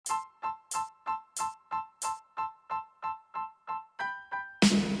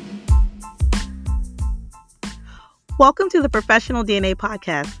Welcome to the Professional DNA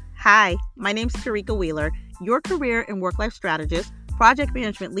Podcast. Hi, my name's Tarika Wheeler, your career and work-life strategist, project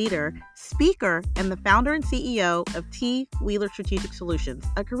management leader, speaker, and the founder and CEO of T. Wheeler Strategic Solutions,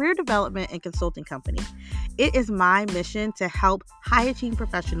 a career development and consulting company. It is my mission to help high-achieving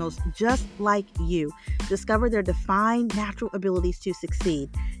professionals just like you discover their defined natural abilities to succeed,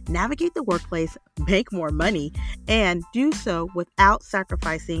 navigate the workplace, make more money, and do so without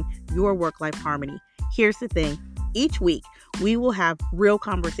sacrificing your work-life harmony. Here's the thing. Each week, we will have real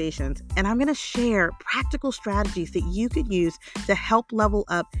conversations, and I'm going to share practical strategies that you could use to help level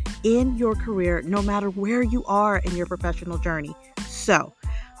up in your career, no matter where you are in your professional journey. So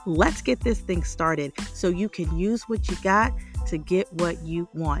let's get this thing started so you can use what you got to get what you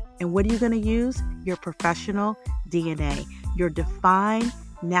want. And what are you going to use? Your professional DNA, your defined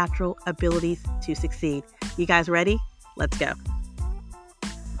natural abilities to succeed. You guys ready? Let's go.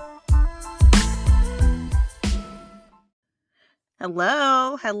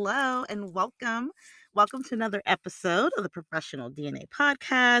 Hello, and welcome. Welcome to another episode of the Professional DNA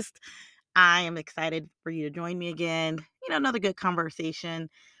Podcast. I am excited for you to join me again. Another good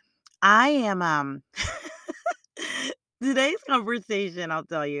conversation. I am, today's conversation, I'll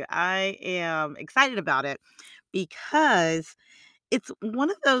tell you, I am excited about it because it's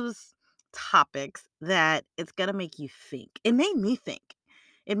one of those topics that it's going to make you think. It made me think.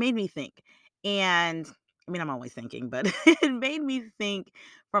 And I mean, I'm always thinking, but it made me think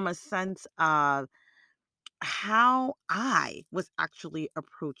from a sense of how I was actually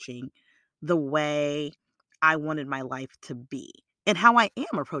approaching the way I wanted my life to be and how I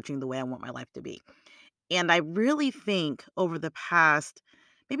am approaching the way I want my life to be. And I really think over the past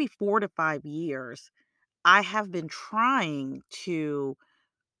maybe 4 to 5 years, I have been trying to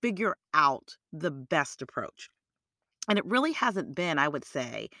figure out the best approach. And it really hasn't been, I would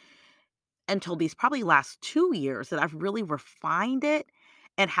say, until these probably last 2 years that I've really refined it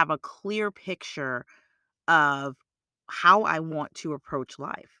and have a clear picture of how I want to approach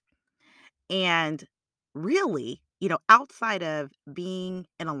life. And really, outside of being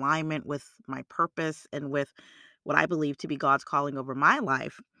in alignment with my purpose and with what I believe to be God's calling over my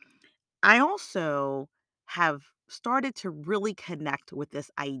life, I also have started to really connect with this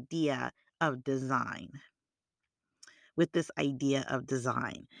idea of design.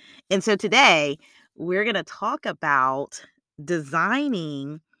 And so today, we're going to talk about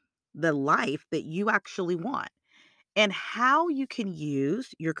designing the life that you actually want and how you can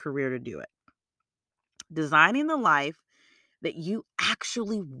use your career to do it. Designing the life that you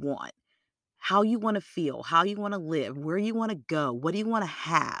actually want, how you want to feel, how you want to live, where you want to go, what do you want to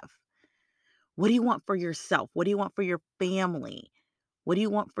have? What do you want for yourself? What do you want for your family? What do you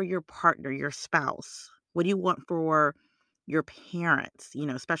want for your partner, your spouse? What do you want for your parents,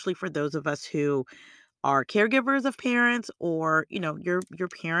 especially for those of us who are caregivers of parents or, your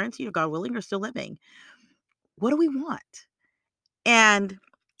parents, God willing, are still living. What do we want? And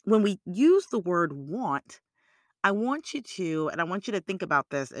when we use the word want, I want you to think about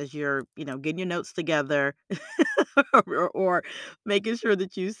this as you're, getting your notes together or making sure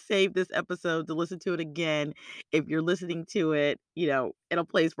that you save this episode to listen to it again if you're listening to it, in a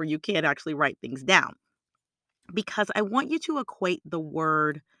place where you can't actually write things down. Because I want you to equate the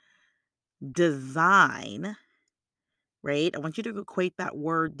word design, right? I want you to equate that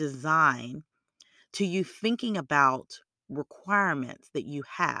word design to you thinking about requirements that you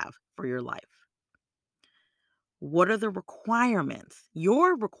have for your life. What are the requirements,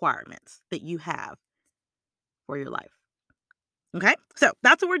 your requirements that you have for your life? Okay, so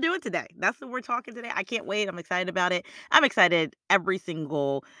that's what we're doing today. That's what we're talking today. I can't wait. I'm excited about it. I'm excited every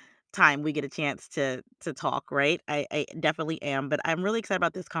single time we get a chance to talk, right? I definitely am, but I'm really excited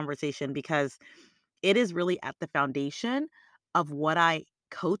about this conversation because it is really at the foundation of what I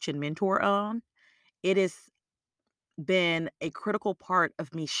coach and mentor on. It has been a critical part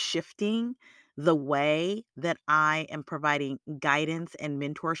of me shifting the way that I am providing guidance and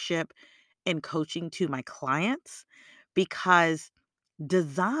mentorship and coaching to my clients because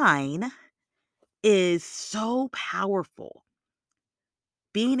design is so powerful.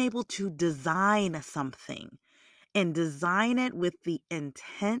 Being able to design something and design it with the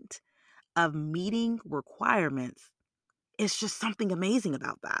intent of meeting requirements is just something amazing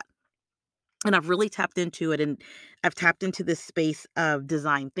about that. And I've really tapped into it, and I've tapped into this space of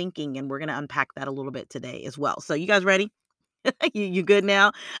design thinking, and we're going to unpack that a little bit today as well. So you guys ready? You good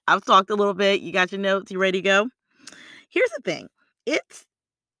now? I've talked a little bit. You got your notes? You ready to go? Here's the thing. I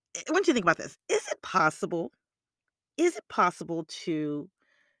want you to think about this. Is it possible? Is it possible to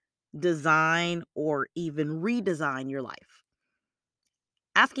design or even redesign your life?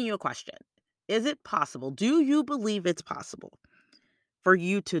 Asking you a question. Is it possible? Do you believe it's possible for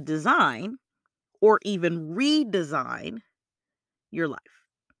you to design or even redesign your life?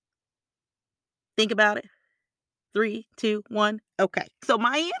 Think about it. 3, 2, 1. Okay. So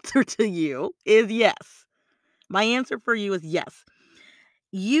my answer to you is yes. My answer for you is yes.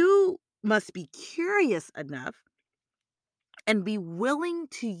 You must be curious enough and be willing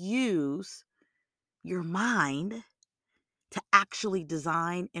to use your mind to actually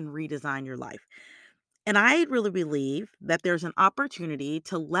design and redesign your life. And I really believe that there's an opportunity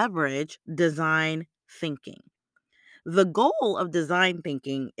to leverage design thinking. The goal of design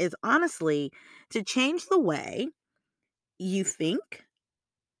thinking is honestly to change the way you think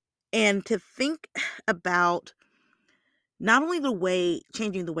and to think about not only the way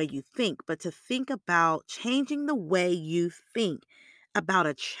changing the way you think, but to think about changing the way you think about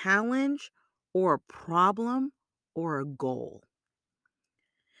a challenge or a problem or a goal.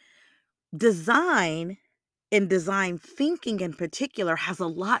 Design and design thinking in particular has a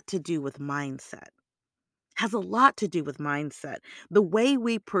lot to do with mindset. Has a lot to do with mindset. The way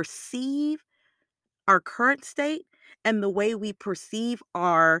we perceive our current state and the way we perceive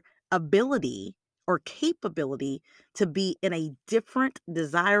our ability or capability to be in a different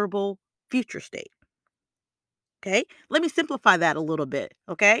desirable future state. Okay? Let me simplify that a little bit.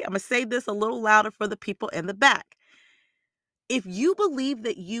 Okay? I'm going to say this a little louder for the people in the back. If you believe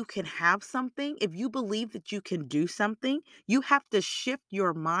that you can have something, if you believe that you can do something, you have to shift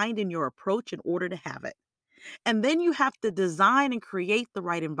your mind and your approach in order to have it. And then you have to design and create the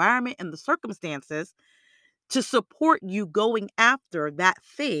right environment and the circumstances to support you going after that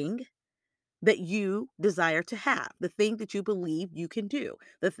thing that you desire to have, the thing that you believe you can do,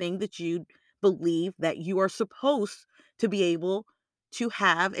 the thing that you believe that you are supposed to be able to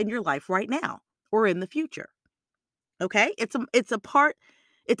have in your life right now or in the future. Okay? It's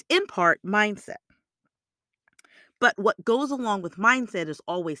in part mindset. But what goes along with mindset is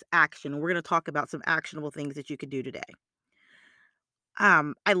always action. And we're going to talk about some actionable things that you could do today.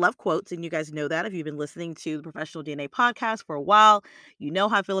 I love quotes, and you guys know that if you've been listening to the Professional DNA podcast for a while, you know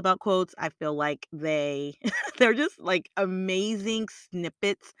how I feel about quotes. I feel like they're just like amazing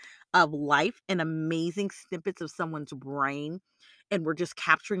snippets of life and amazing snippets of someone's brain. And we're just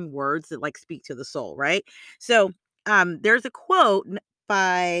capturing words that like speak to the soul, right? So there's a quote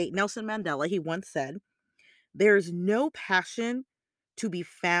by Nelson Mandela. He once said, "There's no passion to be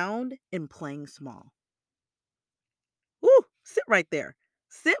found in playing small." Ooh, sit right there.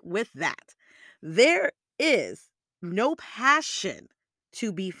 Sit with that. There is no passion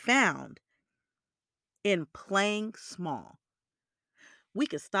to be found in playing small. We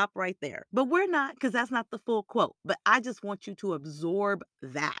could stop right there, but we're not because that's not the full quote. But I just want you to absorb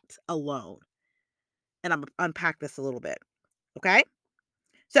that alone. And I'm going to unpack this a little bit. Okay.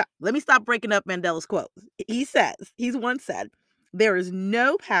 So let me stop breaking up Mandela's quotes. He's once said, there is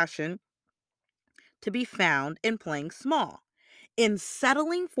no passion to be found in playing small, in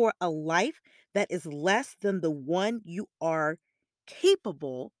settling for a life that is less than the one you are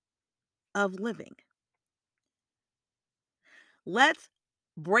capable of living. Let's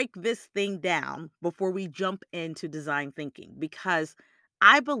break this thing down before we jump into design thinking because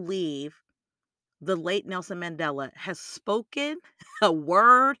I believe the late Nelson Mandela has spoken a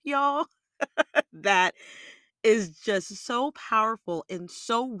word, y'all, that is just so powerful and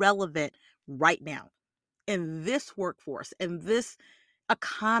so relevant right now in this workforce, in this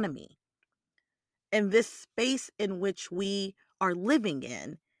economy, in this space in which we are living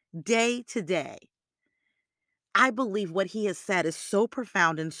in day to day. I believe what he has said is so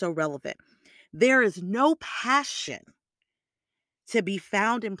profound and so relevant. There is no passion to be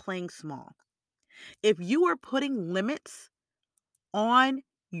found in playing small. If you are putting limits on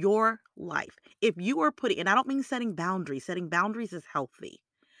your life, if you are putting, and I don't mean setting boundaries is healthy,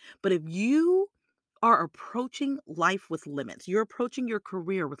 but if you are approaching life with limits, you're approaching your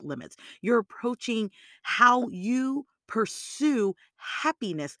career with limits, you're approaching how you pursue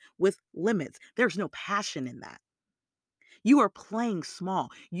happiness with limits, there's no passion in that. You are playing small.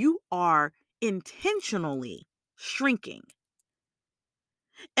 You are intentionally shrinking.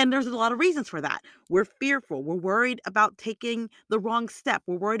 And there's a lot of reasons for that. We're fearful. We're worried about taking the wrong step.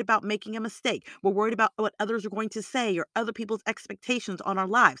 We're worried about making a mistake. We're worried about what others are going to say or other people's expectations on our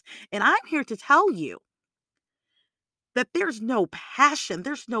lives. And I'm here to tell you that there's no passion,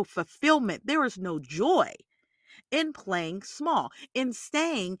 there's no fulfillment, there is no joy in playing small, in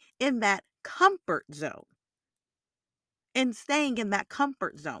staying in that comfort zone. And staying in that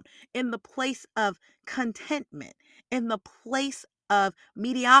comfort zone, in the place of contentment, in the place of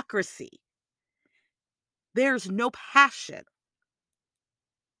mediocrity. There's no passion.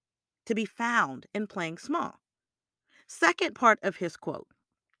 to be found in playing small. Second part of his quote,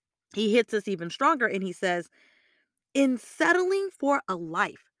 he hits us even stronger and he says, in settling for a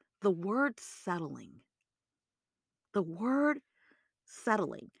life, the word settling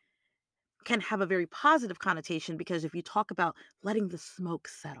can have a very positive connotation because if you talk about letting the smoke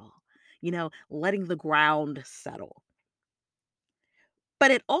settle, letting the ground settle.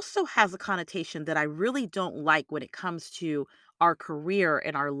 But it also has a connotation that I really don't like when it comes to our career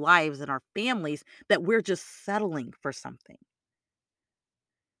and our lives and our families, that we're just settling for something.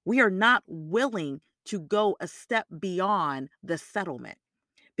 We are not willing to go a step beyond the settlement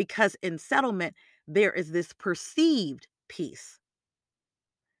because in settlement, there is this perceived peace.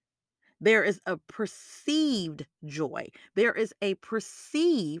 There is a perceived joy. There is a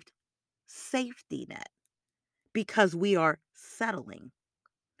perceived safety net because we are settling.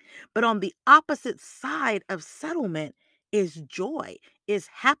 But on the opposite side of settlement is joy, is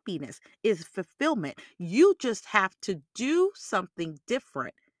happiness, is fulfillment. You just have to do something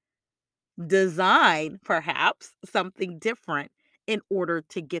different, design perhaps something different in order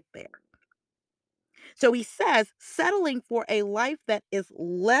to get there. So he says, settling for a life that is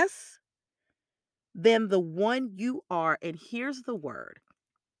less than the one you are. And here's the word.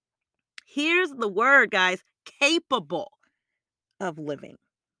 Here's the word, guys, capable of living.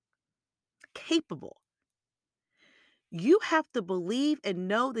 Capable. You have to believe and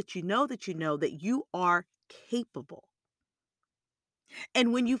know that you know that you know that you are capable.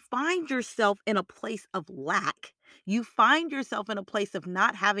 And when you find yourself in a place of lack, you find yourself in a place of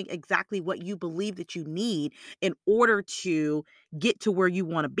not having exactly what you believe that you need in order to get to where you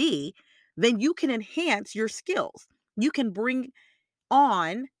want to be, then you can enhance your skills. You can bring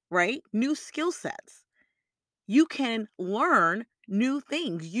on, right, new skill sets. You can learn new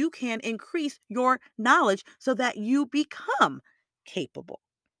things. You can increase your knowledge so that you become capable.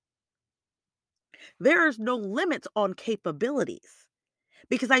 There is no limits on capabilities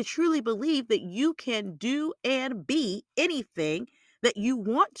because I truly believe that you can do and be anything that you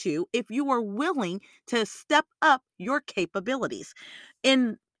want to if you are willing to step up your capabilities.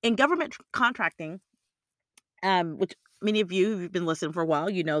 In government contracting, which many of you who've been listening for a while,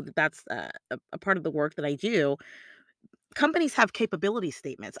 you know that that's a part of the work that I do. Companies have capability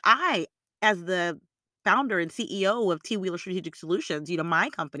statements. I, as the founder and CEO of T Wheeler Strategic Solutions, my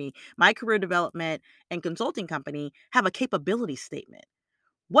company, my career development and consulting company, have a capability statement.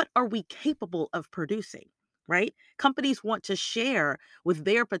 What are we capable of producing? Right? Companies want to share with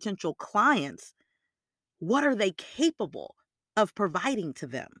their potential clients, what are they capable of providing to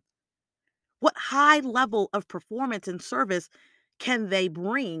them? What high level of performance and service can they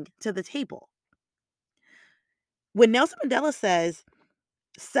bring to the table? When Nelson Mandela says,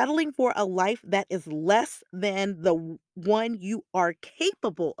 settling for a life that is less than the one you are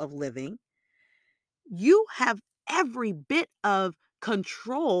capable of living, you have every bit of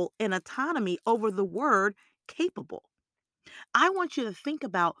control and autonomy over the word capable. I want you to think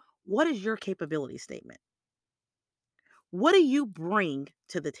about, what is your capability statement? What do you bring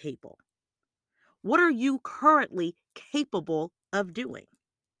to the table? What are you currently capable of doing?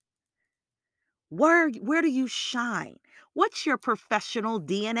 Where do you shine? What's your professional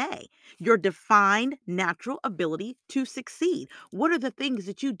DNA? Your defined natural ability to succeed. What are the things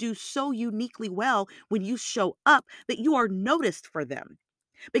that you do so uniquely well when you show up that you are noticed for them?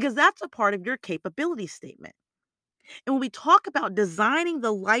 Because that's a part of your capability statement. And when we talk about designing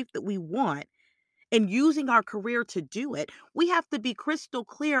the life that we want and using our career to do it, we have to be crystal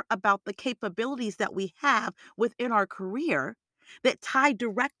clear about the capabilities that we have within our career that tie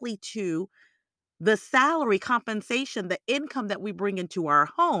directly to the salary compensation, the income that we bring into our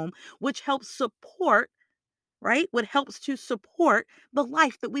home, which helps support, right? What helps to support the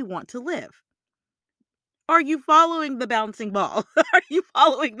life that we want to live. Are you following the bouncing ball? Are you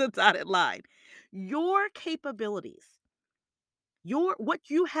following the dotted line? Your capabilities, what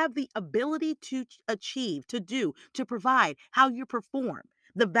you have the ability to achieve, to do, to provide, how you perform,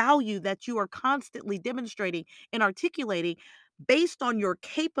 the value that you are constantly demonstrating and articulating based on your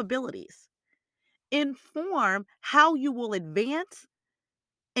capabilities inform how you will advance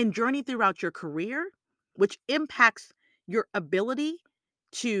and journey throughout your career, which impacts your ability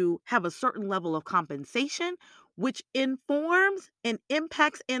to have a certain level of compensation, which informs and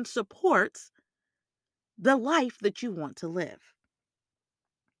impacts and supports the life that you want to live.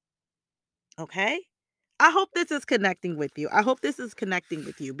 Okay? I hope this is connecting with you. I hope this is connecting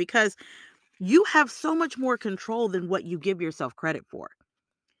with you because you have so much more control than what you give yourself credit for.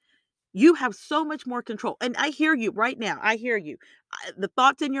 You have so much more control. And I hear you right now. I hear you. The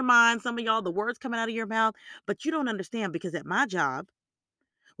thoughts in your mind, some of y'all, the words coming out of your mouth, but you don't understand because at my job,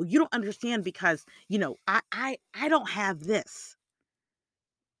 Well, you don't understand because, I don't have this.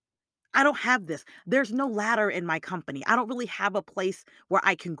 I don't have this. There's no ladder in my company. I don't really have a place where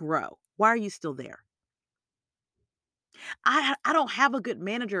I can grow. Why are you still there? I don't have a good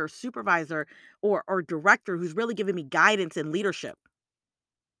manager or supervisor or director who's really giving me guidance and leadership.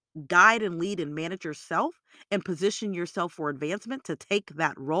 Guide and lead and manage yourself and position yourself for advancement to take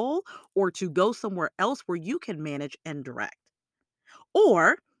that role or to go somewhere else where you can manage and direct.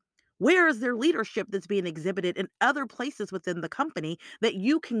 Or where is their leadership that's being exhibited in other places within the company that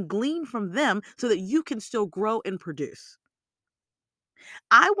you can glean from them so that you can still grow and produce?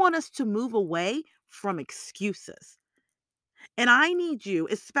 I want us to move away from excuses. And I need you,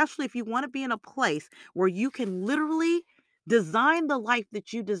 especially if you want to be in a place where you can literally design the life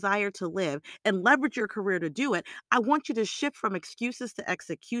that you desire to live and leverage your career to do it. I want you to shift from excuses to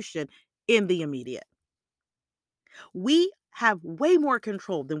execution in the immediate. We have way more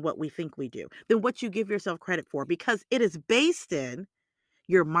control than what we think we do, than what you give yourself credit for, because it is based in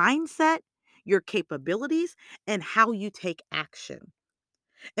your mindset, your capabilities, and how you take action.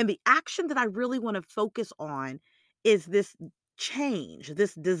 And the action that I really want to focus on is this change,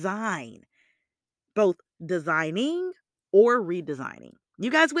 this design, both designing or redesigning.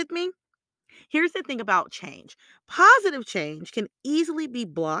 You guys with me? Here's the thing about change. Positive change can easily be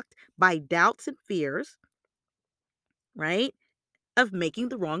blocked by doubts and fears, right? Of making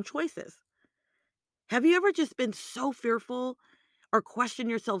the wrong choices. Have you ever just been so fearful or questioned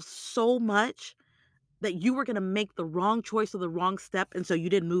yourself so much that you were going to make the wrong choice or the wrong step and so you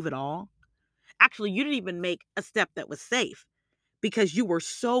didn't move at all? Actually, you didn't even make a step that was safe because you were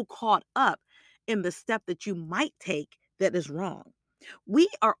so caught up in the step that you might take that is wrong. We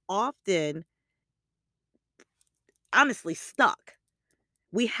are often, honestly, stuck.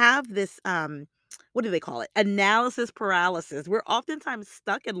 We have this, what do they call it? Analysis paralysis. We're oftentimes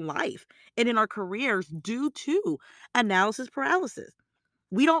stuck in life and in our careers due to analysis paralysis.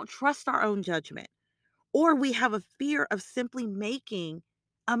 We don't trust our own judgment, or we have a fear of simply making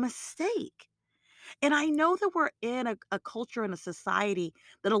a mistake. And I know that we're in a culture and a society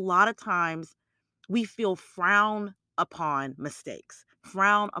that a lot of times we feel frown upon mistakes,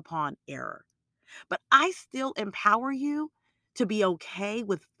 frown upon error. But I still empower you to be okay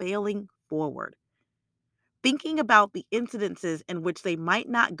with failing forward. Thinking about the incidences in which they might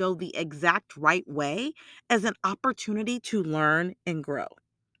not go the exact right way as an opportunity to learn and grow.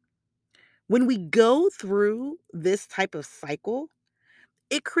 When we go through this type of cycle,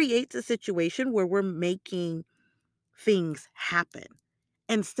 it creates a situation where we're making things happen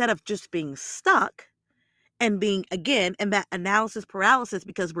instead of just being stuck and being, again, in that analysis paralysis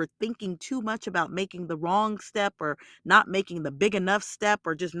because we're thinking too much about making the wrong step or not making the big enough step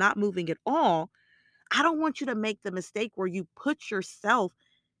or just not moving at all. I don't want you to make the mistake where you put yourself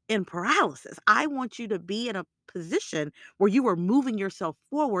in paralysis. I want you to be in a position where you are moving yourself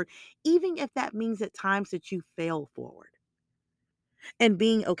forward, even if that means at times that you fail forward, and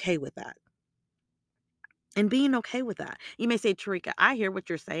being okay with that. And being okay with that. You may say, Tarika, I hear what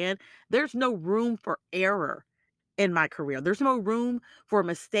you're saying. There's no room for error in my career. There's no room for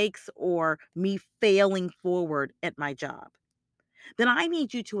mistakes or me failing forward at my job. Then I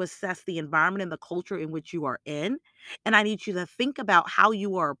need you to assess the environment and the culture in which you are in. And I need you to think about how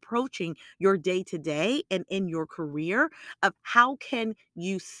you are approaching your day to day and in your career of how can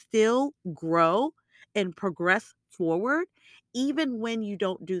you still grow and progress forward even when you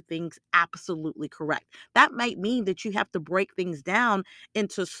don't do things absolutely correct. That might mean that you have to break things down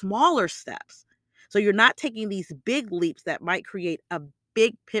into smaller steps. So you're not taking these big leaps that might create a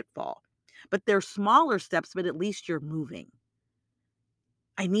big pitfall, but they're smaller steps, but at least you're moving.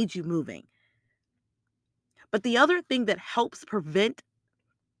 I need you moving. But the other thing that helps prevent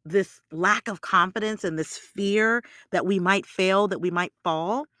this lack of confidence and this fear that we might fail, that we might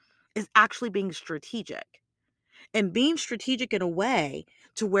fall, is actually being strategic. And being strategic in a way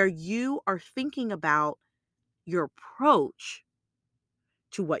to where you are thinking about your approach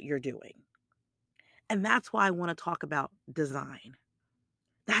to what you're doing. And that's why I want to talk about design.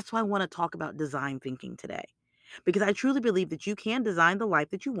 That's why I want to talk about design thinking today. Because I truly believe that you can design the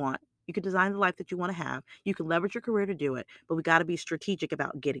life that you want. You can design the life that you want to have. You can leverage your career to do it, but we got to be strategic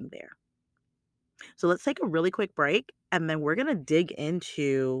about getting there. So let's take a really quick break and then we're going to dig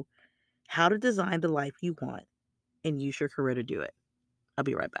into how to design the life you want and use your career to do it. I'll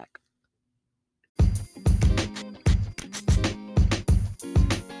be right back.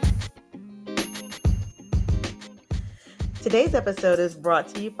 Today's episode is brought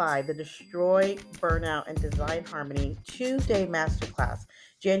to you by the Destroy, Burnout, and Design Harmony 2-day masterclass,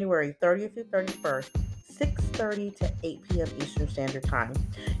 January 30th through 31st, 6:30 to 8 p.m. Eastern Standard Time.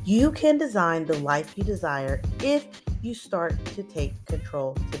 You can design the life you desire if you start to take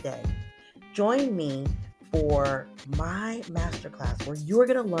control today. Join me for my masterclass where you're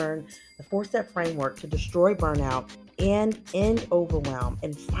going to learn the 4-step framework to destroy burnout and end overwhelm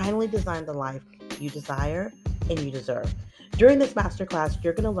and finally design the life you desire and you deserve. During this masterclass,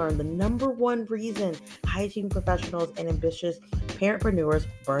 you're going to learn the number one reason hygiene professionals and ambitious parentpreneurs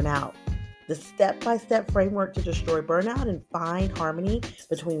burn out, the step-by-step framework to destroy burnout and find harmony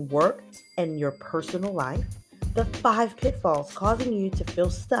between work and your personal life, the 5 pitfalls causing you to feel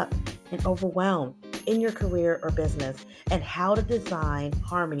stuck and overwhelmed in your career or business, and how to design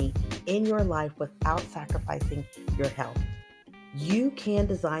harmony in your life without sacrificing your health. You can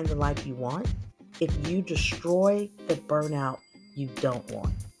design the life you want if you destroy the burnout you don't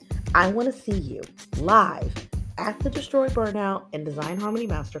want. I want to see you live at the Destroy Burnout and Design Harmony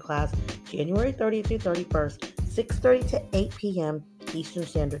Masterclass, January 30th through 31st, 6:30 to 8 p.m. Eastern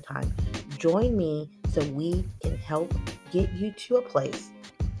Standard Time. Join me so we can help get you to a place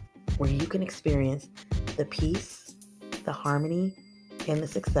where you can experience the peace, the harmony, and the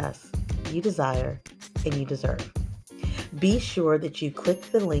success you desire and you deserve. Be sure that you click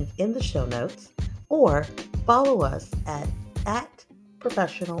the link in the show notes or follow us at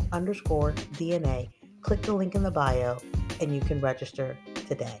professional_DNA. Click the link in the bio and you can register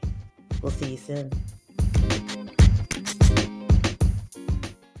today. We'll see you soon.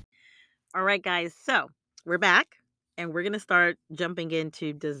 All right, guys. So we're back and we're going to start jumping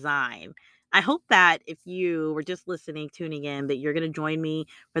into design. I hope that if you were just listening, tuning in, that you're going to join me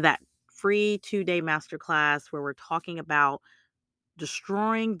for that free 2-day masterclass where we're talking about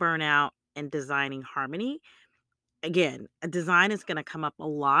destroying burnout and designing harmony. Again, a design is going to come up a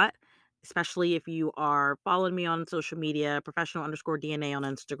lot, especially if you are following me on social media, professional_DNA on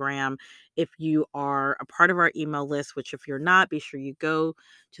Instagram. If you are a part of our email list, which if you're not, be sure you go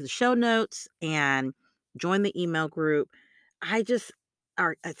to the show notes and join the email group. I just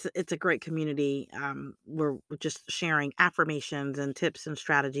it's a great community. We're just sharing affirmations and tips and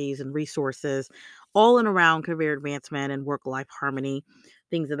strategies and resources all in around career advancement and work-life harmony,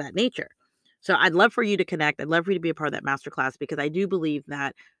 things of that nature. So I'd love for you to connect. I'd love for you to be a part of that masterclass because I do believe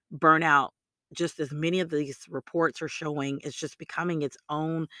that burnout, just as many of these reports are showing, is just becoming its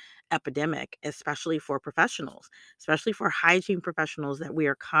own epidemic, especially for professionals, especially for hygiene professionals that we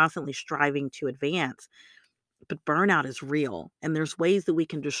are constantly striving to advance. But burnout is real, and there's ways that we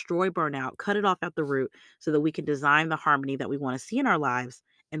can destroy burnout, cut it off at the root so that we can design the harmony that we want to see in our lives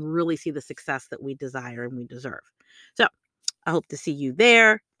and really see the success that we desire and we deserve. So I hope to see you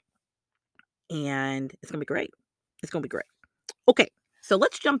there and it's going to be great. It's going to be great. Okay. So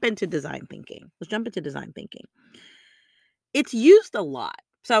let's jump into design thinking. It's used a lot.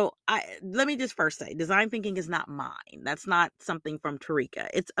 So let me just first say design thinking is not mine. That's not something from Tarika.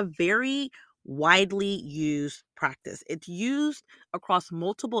 It's a very widely used practice. It's used across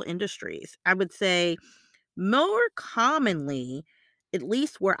multiple industries. I would say more commonly, at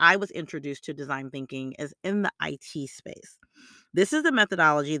least where I was introduced to design thinking, is in the IT space. This is the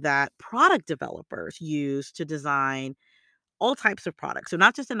methodology that product developers use to design all types of products. So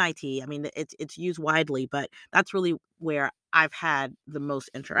not just in IT. I mean, it's used widely, but that's really where I've had the most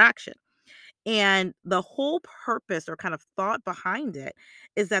interaction. And the whole purpose or kind of thought behind it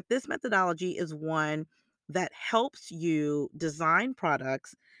is that this methodology is one that helps you design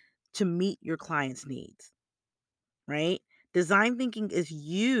products to meet your client's needs, right? Design thinking is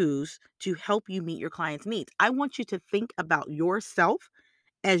used to help you meet your client's needs. I want you to think about yourself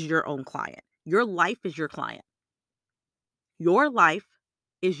as your own client. Your life is your client. Your life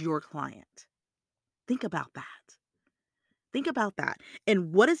is your client. Think about that. Think about that.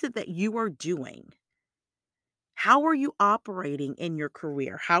 And what is it that you are doing? How are you operating in your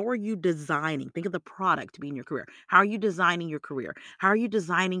career? How are you designing? Think of the product to be in your career. How are you designing your career? How are you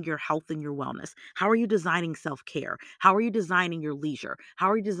designing your health and your wellness? How are you designing self care? How are you designing your leisure?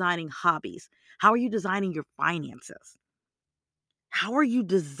 How are you designing hobbies? How are you designing your finances? How are you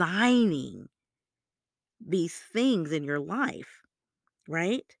designing these things in your life?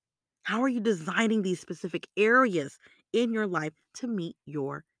 Right? How are you designing these specific areas in your life to meet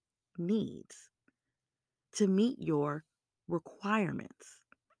your needs, to meet your requirements?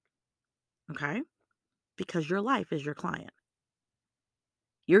 Okay? Because your life is your client.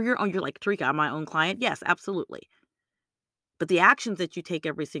 You're your own, you're like, Tarika, I'm my own client. Yes, absolutely. But the actions that you take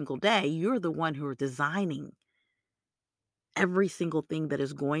every single day, you're the one who are designing every single thing that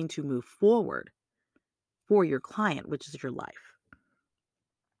is going to move forward for your client, which is your life.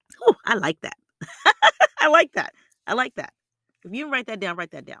 Oh, I like that. I like that. I like that. If you write that down,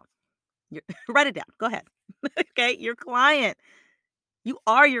 write that down. Your write it down. Go ahead. Okay, your client. You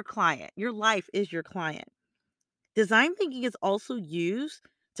are your client. Your life is your client. Design thinking is also used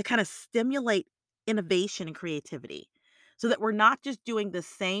to kind of stimulate innovation and creativity so that we're not just doing the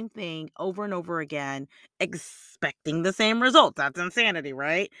same thing over and over again, expecting the same results. That's insanity,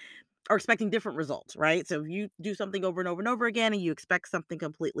 right? Or expecting different results, right? So if you do something over and over and over again and you expect something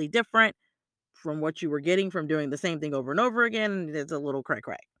completely different from what you were getting from doing the same thing over and over again, it's a little cray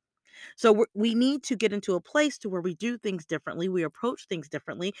cray. So we need to get into a place to where we do things differently, we approach things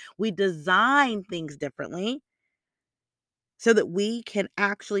differently, we design things differently so that we can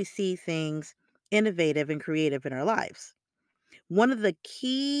actually see things innovative and creative in our lives. One of the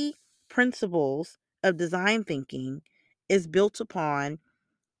key principles of design thinking is built upon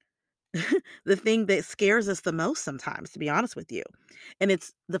the thing that scares us the most sometimes, to be honest with you. And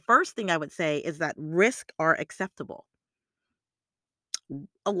it's the first thing I would say is that risks are acceptable.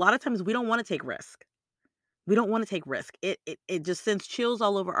 A lot of times we don't want to take risk. We don't want to take risk. It just sends chills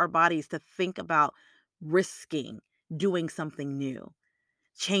all over our bodies to think about risking doing something new,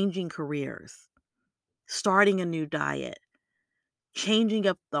 changing careers, starting a new diet, changing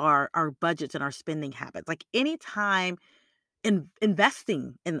up our budgets and our spending habits. Like anytime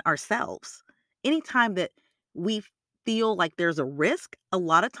investing in ourselves, anytime that we feel like there's a risk, a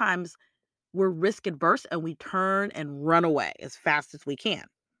lot of times we're risk adverse and we turn and run away as fast as we can.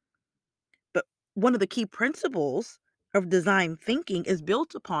 But one of the key principles of design thinking is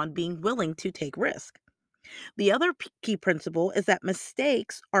built upon being willing to take risk. The other key principle is that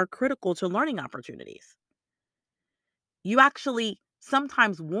mistakes are critical to learning opportunities. You actually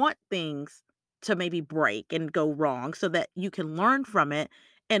sometimes want things to maybe break and go wrong so that you can learn from it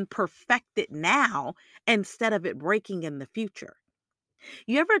and perfect it now instead of it breaking in the future.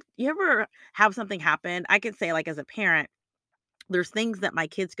 You ever have something happen? I can say like as a parent, there's things that my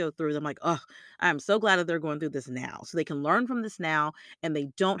kids go through. I'm like, oh, I'm so glad that they're going through this now. So they can learn from this now and they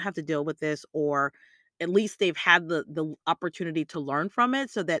don't have to deal with this, or at least they've had the opportunity to learn from it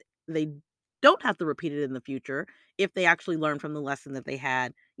so that they don't have to repeat it in the future if they actually learn from the lesson that they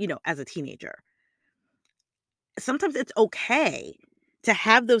had, as a teenager. Sometimes it's okay to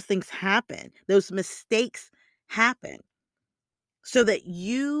have those things happen, those mistakes happen, so that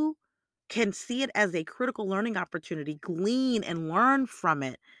you can see it as a critical learning opportunity, glean and learn from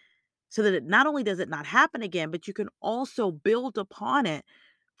it so that it not only does it not happen again, but you can also build upon it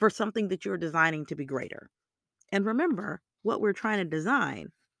for something that you're designing to be greater. And remember, what we're trying to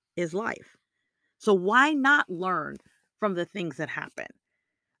design is life. So why not learn from the things that happen?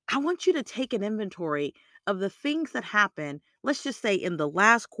 I want you to take an inventory of the things that happen, let's just say in the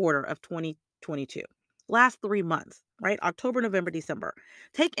last quarter of 2022, last 3 months, right? October, November, December.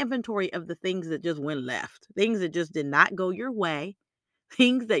 Take inventory of the things that just went left, things that just did not go your way,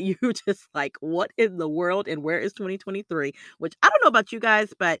 things that you just like, what in the world and where is 2023? Which I don't know about you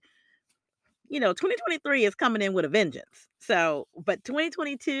guys, but 2023 is coming in with a vengeance. So, but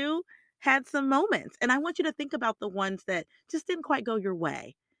 2022 had some moments. And I want you to think about the ones that just didn't quite go your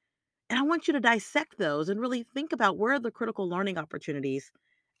way. And I want you to dissect those and really think about where are the critical learning opportunities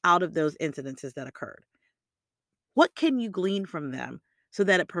out of those incidences that occurred. What can you glean from them so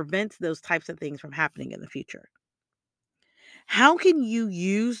that it prevents those types of things from happening in the future? How can you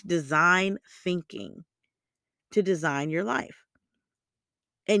use design thinking to design your life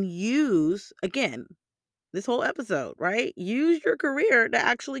and use, again, this whole episode, right? Use your career to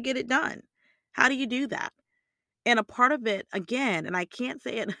actually get it done. How do you do that? And a part of it, again, and I can't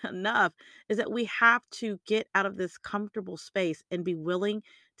say it enough, is that we have to get out of this comfortable space and be willing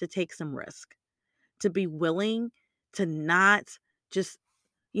to take some risk, to be willing to not just,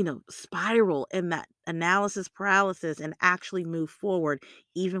 spiral in that analysis paralysis and actually move forward,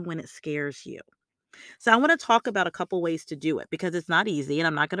 even when it scares you. So, I want to talk about a couple ways to do it because it's not easy and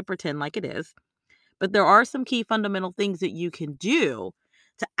I'm not going to pretend like it is. But there are some key fundamental things that you can do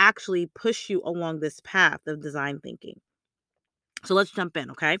to actually push you along this path of design thinking. So let's jump in,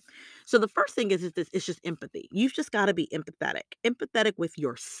 okay? So the first thing is this it's just empathy. You've just got to be empathetic. Empathetic with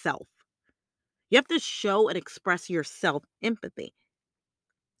yourself. You have to show and express yourself empathy.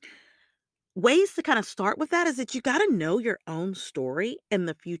 Ways to kind of start with that is that you got to know your own story and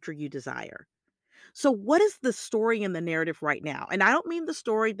the future you desire. So what is the story in the narrative right now? And I don't mean the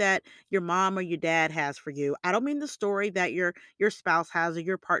story that your mom or your dad has for you. I don't mean the story that your spouse has or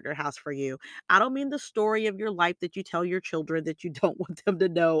your partner has for you. I don't mean the story of your life that you tell your children that you don't want them to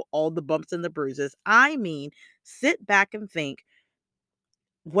know all the bumps and the bruises. I mean, sit back and think,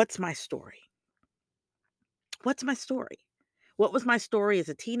 what's my story? What's my story? What was my story as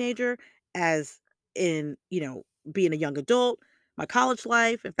a teenager, as in, being a young adult? my college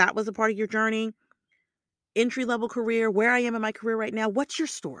life, if that was a part of your journey, entry level career, where I am in my career right now. What's your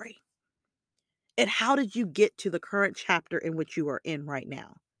story? And how did you get to the current chapter in which you are in right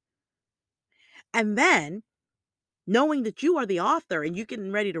now? And then knowing that you are the author and you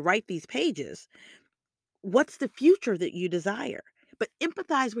getting ready to write these pages, what's the future that you desire? But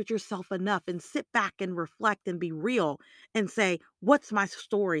empathize with yourself enough and sit back and reflect and be real and say, what's my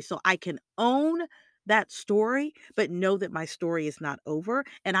story? So I can own that story, but know that my story is not over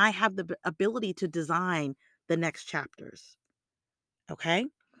and I have the ability to design the next chapters. Okay.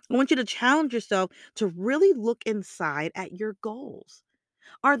 I want you to challenge yourself to really look inside at your goals.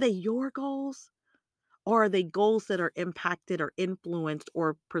 Are they your goals? Or are they goals that are impacted or influenced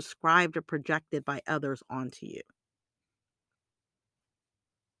or prescribed or projected by others onto you?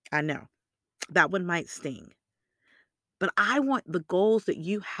 I know that one might sting, but I want the goals that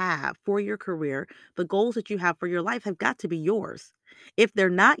you have for your career, the goals that you have for your life have got to be yours. If they're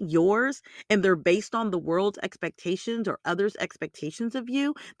not yours and they're based on the world's expectations or others' expectations of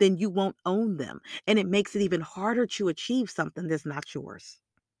you, then you won't own them. And it makes it even harder to achieve something that's not yours.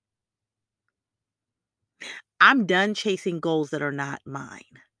 I'm done chasing goals that are not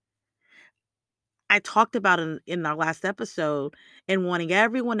mine. I talked about in our last episode and wanting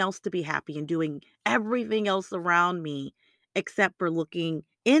everyone else to be happy and doing everything else around me except for looking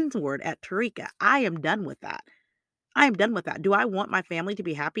inward at Tarika. I am done with that. I am done with that. Do I want my family to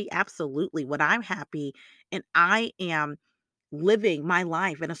be happy? Absolutely. When I'm happy and I am living my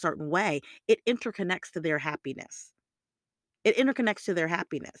life in a certain way, it interconnects to their happiness. It interconnects to their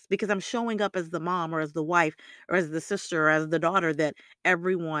happiness because I'm showing up as the mom or as the wife or as the sister or as the daughter that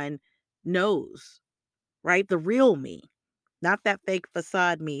everyone knows, right? The real me, not that fake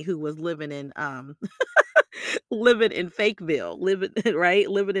facade me who was living in living in Fakeville, living right,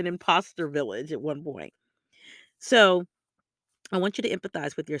 living in imposter village at one point. So I want you to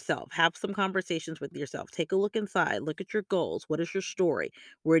empathize with yourself. Have some conversations with yourself. Take a look inside. Look at your goals. What is your story?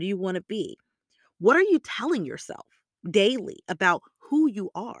 Where do you want to be? What are you telling yourself daily about who you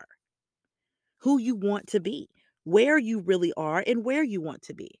are, who you want to be, where you really are, and where you want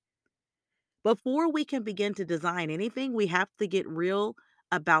to be? Before we can begin to design anything, we have to get real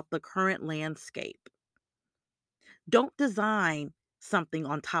about the current landscape. Don't design something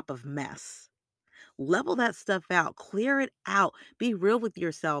on top of mess. Level that stuff out, clear it out, be real with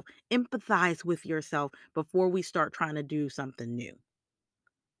yourself, empathize with yourself before we start trying to do something new.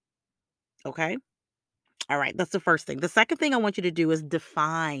 Okay? All right, that's the first thing. The second thing I want you to do is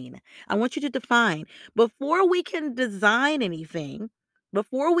define. I want you to define before we can design anything,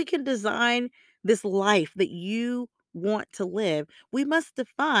 before we can design this life that you want to live, we must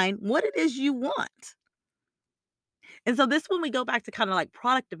define what it is you want. And so this when we go back to kind of like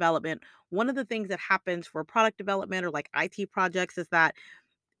product development, one of the things that happens for product development or like IT projects is that,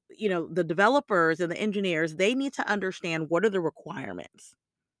 the developers and the engineers, they need to understand what are the requirements.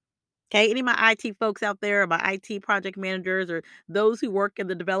 Okay, any of my IT folks out there, my IT project managers, or those who work in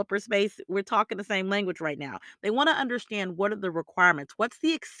the developer space, we're talking the same language right now. They want to understand what are the requirements, what's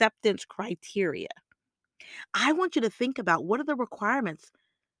the acceptance criteria. I want you to think about what are the requirements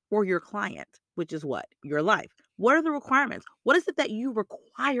for your client, which is what? Your life. What are the requirements? What is it that you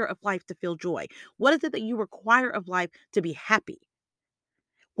require of life to feel joy? What is it that you require of life to be happy?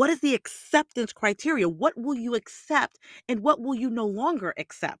 What is the acceptance criteria? What will you accept and what will you no longer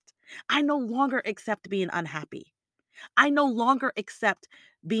accept? I no longer accept being unhappy. I no longer accept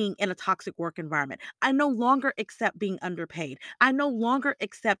being in a toxic work environment. I no longer accept being underpaid. I no longer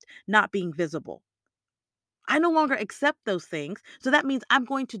accept not being visible. I no longer accept those things. So that means I'm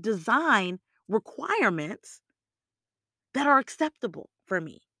going to design requirements that are acceptable for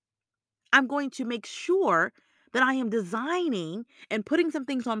me. I'm going to make sure that I am designing and putting some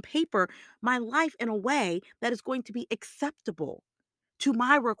things on paper, my life in a way that is going to be acceptable to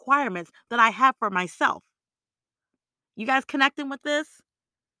my requirements that I have for myself. You guys connecting with this?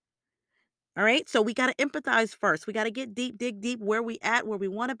 All right. So we got to empathize first. We got to get deep, dig deep where we at, where we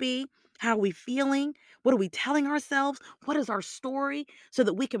want to be. How are we feeling? What are we telling ourselves? What is our story so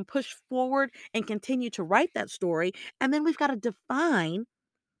that we can push forward and continue to write that story? And then we've got to define,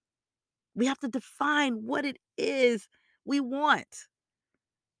 we have to define what it is we want.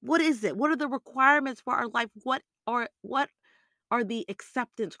 What is it? What are the requirements for our life? What are the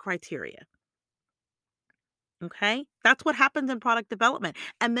acceptance criteria? Okay. That's what happens in product development.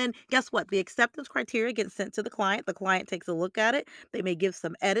 And then guess what? The acceptance criteria gets sent to the client. The client takes a look at it. They may give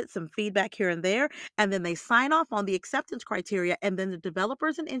some edits, some feedback here and there. And then they sign off on the acceptance criteria. And then the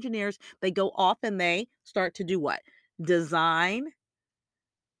developers and engineers, they go off and they start to do what? Design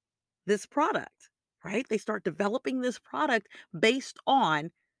this product. right? They start developing this product based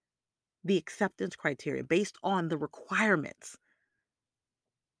on the acceptance criteria, based on the requirements.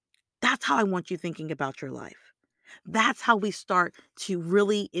 That's how I want you thinking about your life. That's how we start to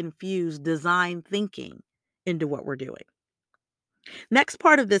really infuse design thinking into what we're doing. Next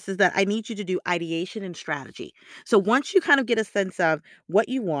part of this is that I need you to do ideation and strategy. So once you kind of get a sense of what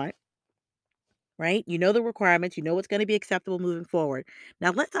you want, right? You know the requirements, you know what's going to be acceptable moving forward.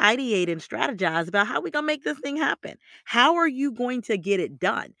 Now let's ideate and strategize about how we're going to make this thing happen. How are you going to get it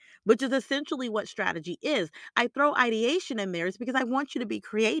done? Which is essentially what strategy is. I throw ideation in there is because I want you to be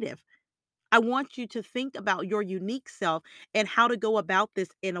creative. I want you to think about your unique self and how to go about this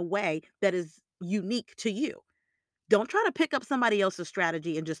in a way that is unique to you. Don't try to pick up somebody else's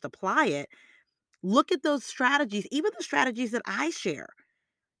strategy and just apply it. Look at those strategies, even the strategies that I share,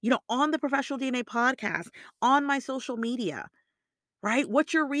 on the Professional DNA podcast, on my social media, right?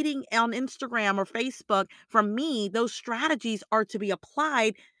 What you're reading on Instagram or Facebook from me, those strategies are to be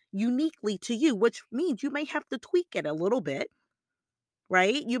applied uniquely to you, which means you may have to tweak it a little bit,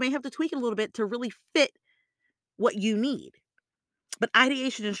 right? You may have to tweak it a little bit to really fit what you need. But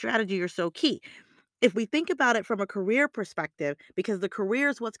ideation and strategy are so key. If we think about it from a career perspective, because the career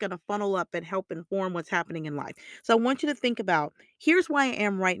is what's going to funnel up and help inform what's happening in life. So I want you to think about here's where I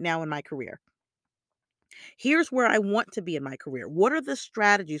am right now in my career. Here's where I want to be in my career. What are the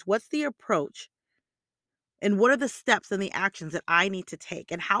strategies? What's the approach? And what are the steps and the actions that I need to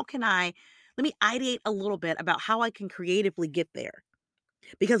take? And how can let me ideate a little bit about how I can creatively get there.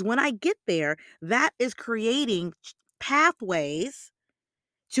 Because when I get there, that is creating pathways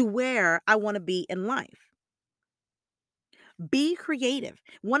to where I want to be in life. Be creative.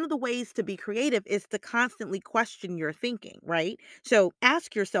 One of the ways to be creative is to constantly question your thinking, right? So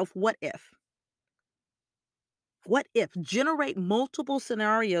ask yourself, what if? What if? Generate multiple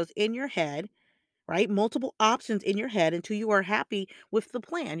scenarios in your head, right? Multiple options in your head until you are happy with the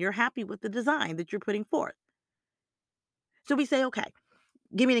plan. You're happy with the design that you're putting forth. So we say, okay,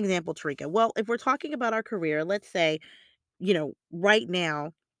 give me an example, Tarika. Well, if we're talking about our career, let's say, right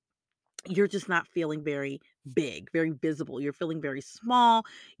now, you're just not feeling very big, very visible. You're feeling very small.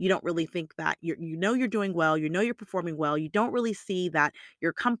 You don't really think that you're doing well. You know you're performing well. You don't really see that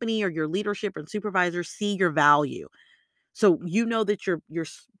your company or your leadership and supervisors see your value. So you know that you're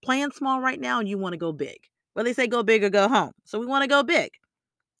playing small right now and you want to go big. Well, they say go big or go home. So we want to go big,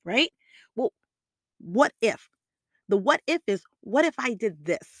 right? Well, what if? The what if is what if I did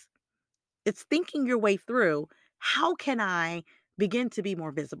this? It's thinking your way through, how can I begin to be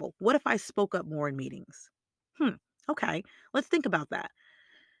more visible? What if I spoke up more in meetings? Hmm, okay, let's think about that.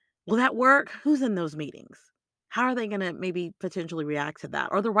 Will that work? Who's in those meetings? How are they going to maybe potentially react to that?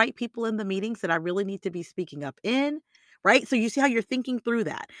 Are the right people in the meetings that I really need to be speaking up in? Right? So you see how you're thinking through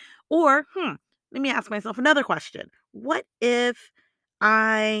that. Or, let me ask myself another question. What if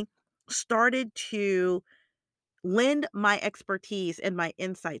I started to lend my expertise and my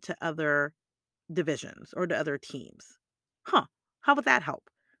insight to other divisions or to other teams? Huh, how would that help?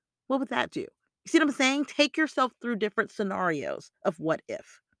 What would that do? You see what I'm saying? Take yourself through different scenarios of what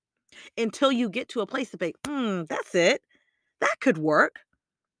if until you get to a place to be, that's it. That could work.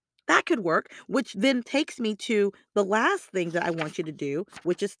 That could work, which then takes me to the last thing that I want you to do,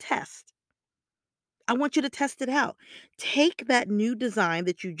 which is test. I want you to test it out. Take that new design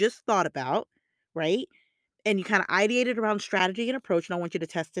that you just thought about, right? And you kind of ideated around strategy and approach, and I want you to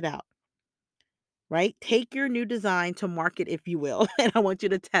test it out. Right? Take your new design to market, if you will, and I want you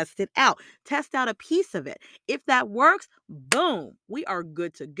to test it out. Test out a piece of it. If that works, boom, we are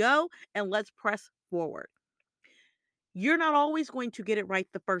good to go, and let's press forward. You're not always going to get it right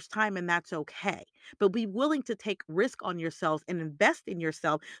the first time, and that's okay. But be willing to take risk on yourselves and invest in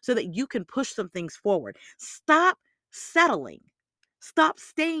yourself so that you can push some things forward. Stop settling. Stop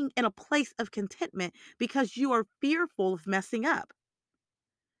staying in a place of contentment because you are fearful of messing up.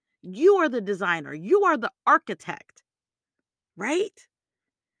 You are the designer, you are the architect, right?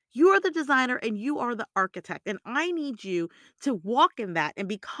 You are the designer and you are the architect. And I need you to walk in that and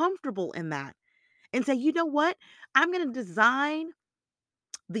be comfortable in that and say, you know what? I'm going to design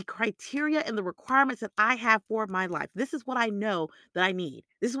the criteria and the requirements that I have for my life. This is what I know that I need.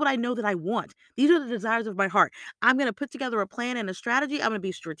 This is what I know that I want. These are the desires of my heart. I'm going to put together a plan and a strategy. I'm going to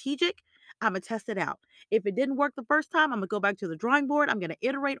be strategic. I'm going to test it out. If it didn't work the first time, I'm going to go back to the drawing board. I'm going to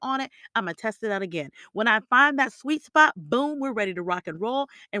iterate on it. I'm going to test it out again. When I find that sweet spot, boom, we're ready to rock and roll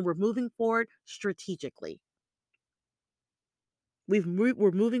and we're moving forward strategically. We're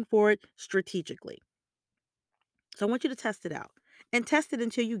moving forward strategically. So I want you to test it out and test it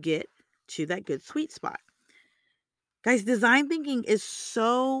until you get to that good sweet spot. Guys, design thinking is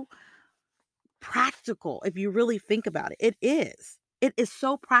so practical if you really think about it. It is. It is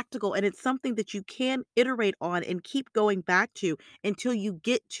so practical, and it's something that you can iterate on and keep going back to until you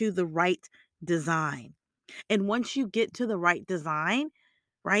get to the right design. And once you get to the right design,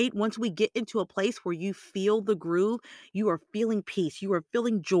 right? Once we get into a place where you feel the groove, you are feeling peace, you are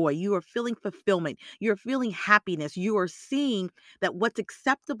feeling joy, you are feeling fulfillment, you're feeling happiness, you are seeing that what's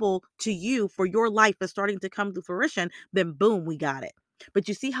acceptable to you for your life is starting to come to fruition, then boom, we got it. But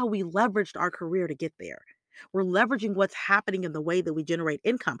you see how we leveraged our career to get there. We're leveraging what's happening in the way that we generate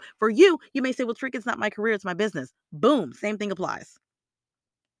income. For you, you may say, well, Trick, it's not my career, it's my business. Boom, same thing applies.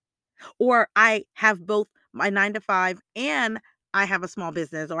 Or I have both my 9 to 5 and I have a small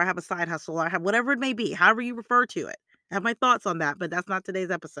business, or I have a side hustle, or I have whatever it may be, however you refer to it. I have my thoughts on that, but that's not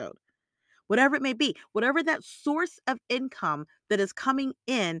today's episode. Whatever it may be, whatever that source of income that is coming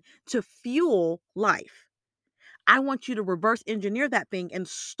in to fuel life, I want you to reverse engineer that thing and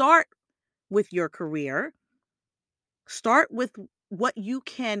start with your career. Start with what you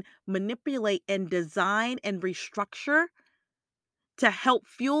can manipulate and design and restructure to help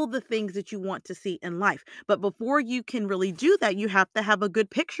fuel the things that you want to see in life. But before you can really do that, you have to have a good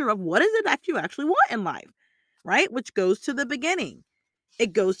picture of what is it that you actually want in life, right? Which goes to the beginning.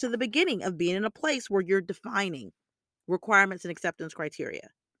 It goes to the beginning of being in a place where you're defining requirements and acceptance criteria.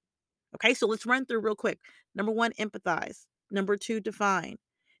 Okay, so let's run through real quick. Number one, empathize. Number two, define.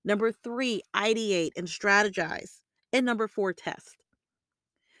 Number three, ideate and strategize. And number four, test.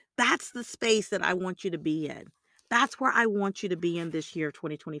 That's the space that I want you to be in. That's where I want you to be in this year,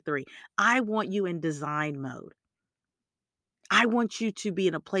 2023. I want you in design mode. I want you to be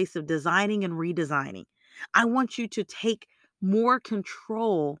in a place of designing and redesigning. I want you to take more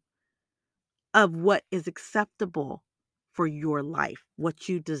control of what is acceptable for your life, what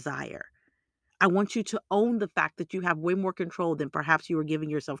you desire. I want you to own the fact that you have way more control than perhaps you were giving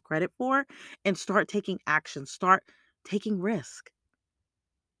yourself credit for, and start taking action, start taking risk.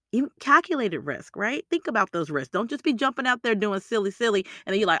 Even calculated risk, right? Think about those risks. Don't just be jumping out there doing silly,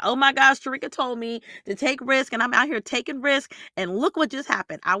 and then you're like, oh my gosh, Tarika told me to take risk, and I'm out here taking risk, and look what just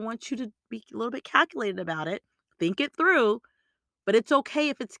happened. I want you to be a little bit calculated about it, think it through, but it's okay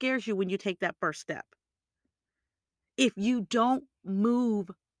if it scares you when you take that first step. If you don't move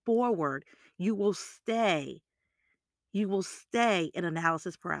forward, you will stay. You will stay in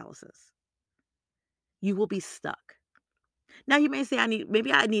analysis paralysis. You will be stuck. Now you may say,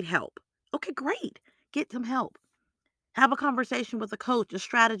 maybe I need help. Okay, great. Get some help. Have a conversation with a coach, a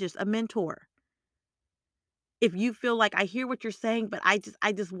strategist, a mentor. If you feel like I hear what you're saying, but I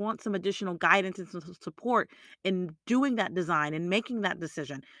just want some additional guidance and some support in doing that design and making that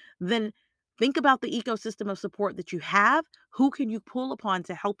decision, then think about the ecosystem of support that you have. Who can you pull upon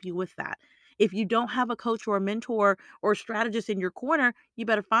to help you with that? If you don't have a coach or a mentor or a strategist in your corner, you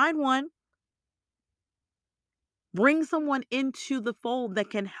better find one. Bring someone into the fold that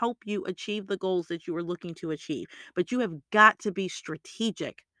can help you achieve the goals that you are looking to achieve. But you have got to be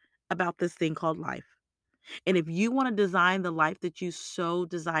strategic about this thing called life. And if you want to design the life that you so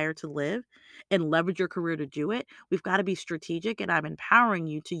desire to live and leverage your career to do it, we've got to be strategic. And I'm empowering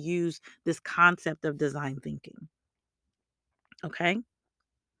you to use this concept of design thinking. Okay.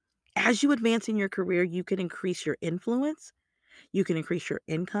 As you advance in your career, you can increase your influence, you can increase your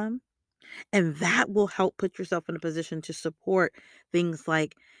income, and that will help put yourself in a position to support things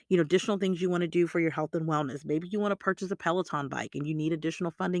like, additional things you want to do for your health and wellness. Maybe you want to purchase a Peloton bike and you need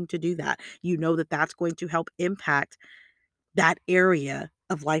additional funding to do that. You know that that's going to help impact that area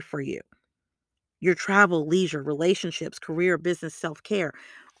of life for you. Your travel, leisure, relationships, career, business, self-care,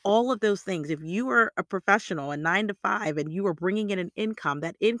 all of those things. If you are a professional, a 9 to 5, and you are bringing in an income,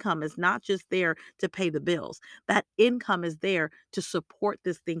 that income is not just there to pay the bills. That income is there to support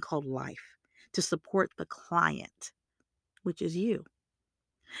this thing called life, to support the client, which is you.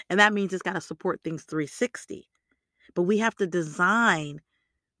 And that means it's got to support things 360. But we have to design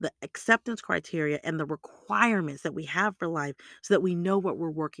the acceptance criteria and the requirements that we have for life so that we know what we're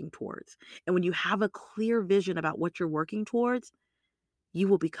working towards. And when you have a clear vision about what you're working towards, you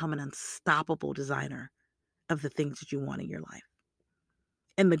will become an unstoppable designer of the things that you want in your life.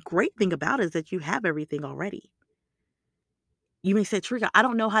 And the great thing about it is that you have everything already. You may say, Trigger, I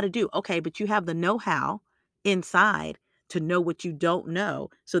don't know how to do. Okay, but you have the know how inside to know what you don't know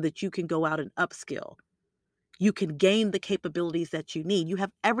so that you can go out and upskill. You can gain the capabilities that you need. You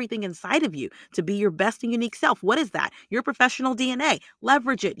have everything inside of you to be your best and unique self. What is that? Your professional DNA.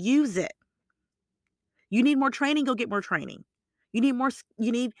 Leverage it, use it. You need more training, go get more training. You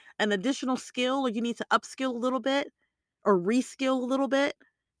need an additional skill, or you need to upskill a little bit or reskill a little bit.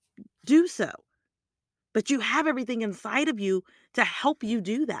 Do so. But you have everything inside of you to help you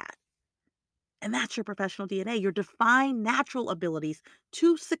do that. And that's your professional DNA, your defined natural abilities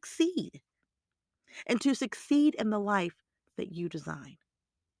to succeed and to succeed in the life that you design.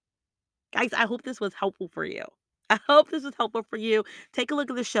 Guys, I hope this was helpful for you. I hope this was helpful for you. Take a look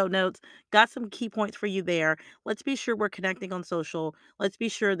at the show notes. Got some key points for you there. Let's be sure we're connecting on social. Let's be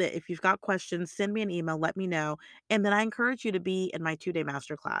sure that if you've got questions, send me an email, let me know. And then I encourage you to be in my 2-day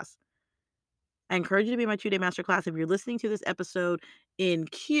masterclass. I encourage you to be in my 2-day masterclass. If you're listening to this episode in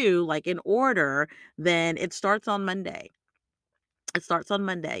queue, like in order, then it starts on Monday. It starts on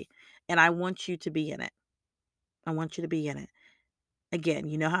Monday. And I want you to be in it. I want you to be in it. Again,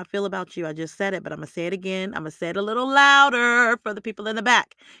 you know how I feel about you. I just said it, but I'm going to say it again. I'm going to say it a little louder for the people in the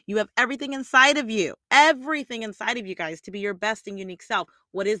back. You have everything inside of you, guys, to be your best and unique self.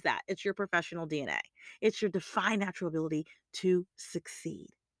 What is that? It's your professional DNA. It's your defined natural ability to succeed.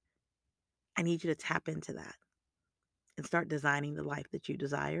 I need you to tap into that and start designing the life that you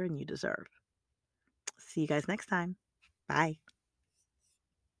desire and you deserve. See you guys next time. Bye.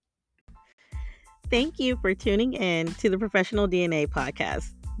 Thank you for tuning in to the Professional DNA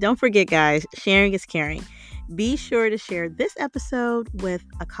podcast. Don't forget, guys, sharing is caring. Be sure to share this episode with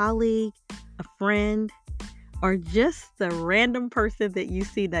a colleague, a friend, or just the random person that you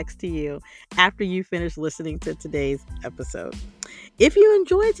see next to you after you finish listening to today's episode. If you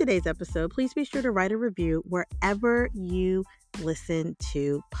enjoyed today's episode, please be sure to write a review wherever you listen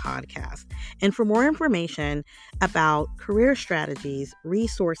to podcasts. And for more information about career strategies,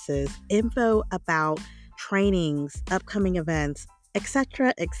 resources, info about trainings, upcoming events,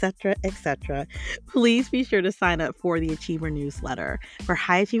 etc., etc., etc., please be sure to sign up for the Achiever newsletter for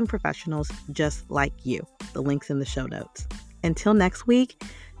high-achieving professionals just like you. The link's in the show notes. Until next week,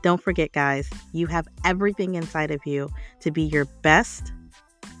 don't forget, guys, you have everything inside of you to be your best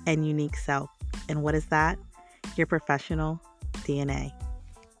and unique self. And what is that? Your professional DNA.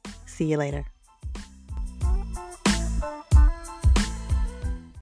 See you later.